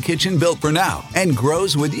starts as a kitchen built for now and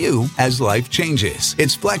grows with you as life changes.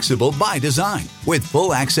 It's flexible by design with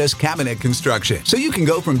full access cabinet construction, so you can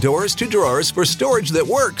go from doors to drawers for storage that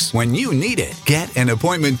works when you need it. Get an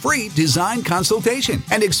appointment-free design consultation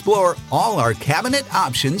and explore all our cabinet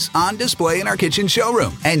options on display in our kitchen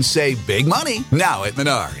showroom and save big money now at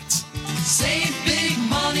Menards. Save big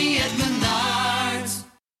money at Menards.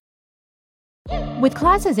 With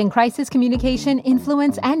classes in crisis communication,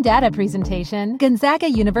 influence, and data presentation, Gonzaga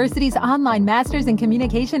University's online Masters in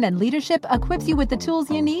Communication and Leadership equips you with the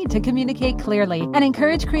tools you need to communicate clearly and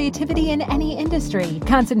encourage creativity in any industry.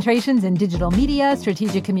 Concentrations in digital media,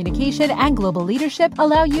 strategic communication, and global leadership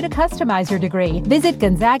allow you to customize your degree. Visit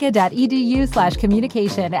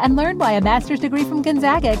gonzaga.edu/communication and learn why a master's degree from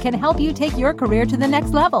Gonzaga can help you take your career to the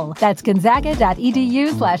next level. That's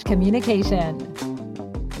gonzaga.edu/communication.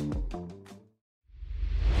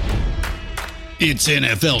 It's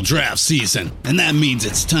NFL draft season, and that means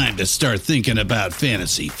it's time to start thinking about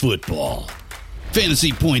fantasy football.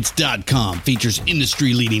 FantasyPoints.com features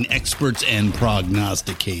industry-leading experts and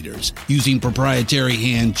prognosticators using proprietary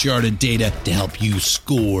hand-charted data to help you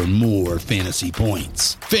score more fantasy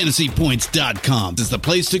points. FantasyPoints.com is the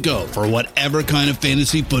place to go for whatever kind of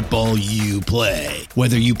fantasy football you play.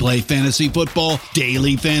 Whether you play fantasy football,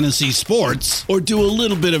 daily fantasy sports, or do a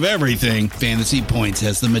little bit of everything, Fantasy Points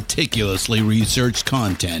has the meticulously researched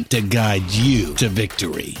content to guide you to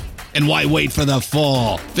victory. And why wait for the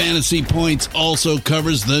fall? Fantasy Points also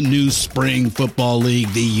covers the new spring football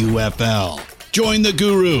league, the UFL. Join the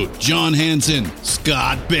guru, John Hansen,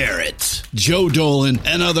 Scott Barrett, Joe Dolan,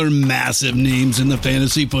 and other massive names in the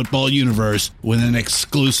fantasy football universe with an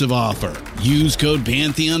exclusive offer. Use code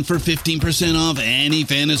Pantheon for 15% off any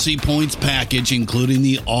Fantasy Points package, including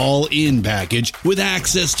the all-in package, with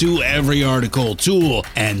access to every article, tool,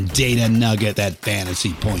 and data nugget that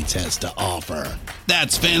Fantasy Points has to offer.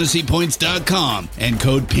 That's FantasyPoints.com and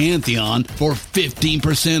code Pantheon for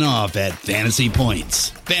 15% off at Fantasy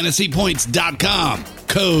Points. FantasyPoints.com,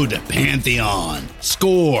 code Pantheon.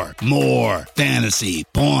 Score more fantasy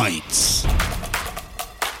points.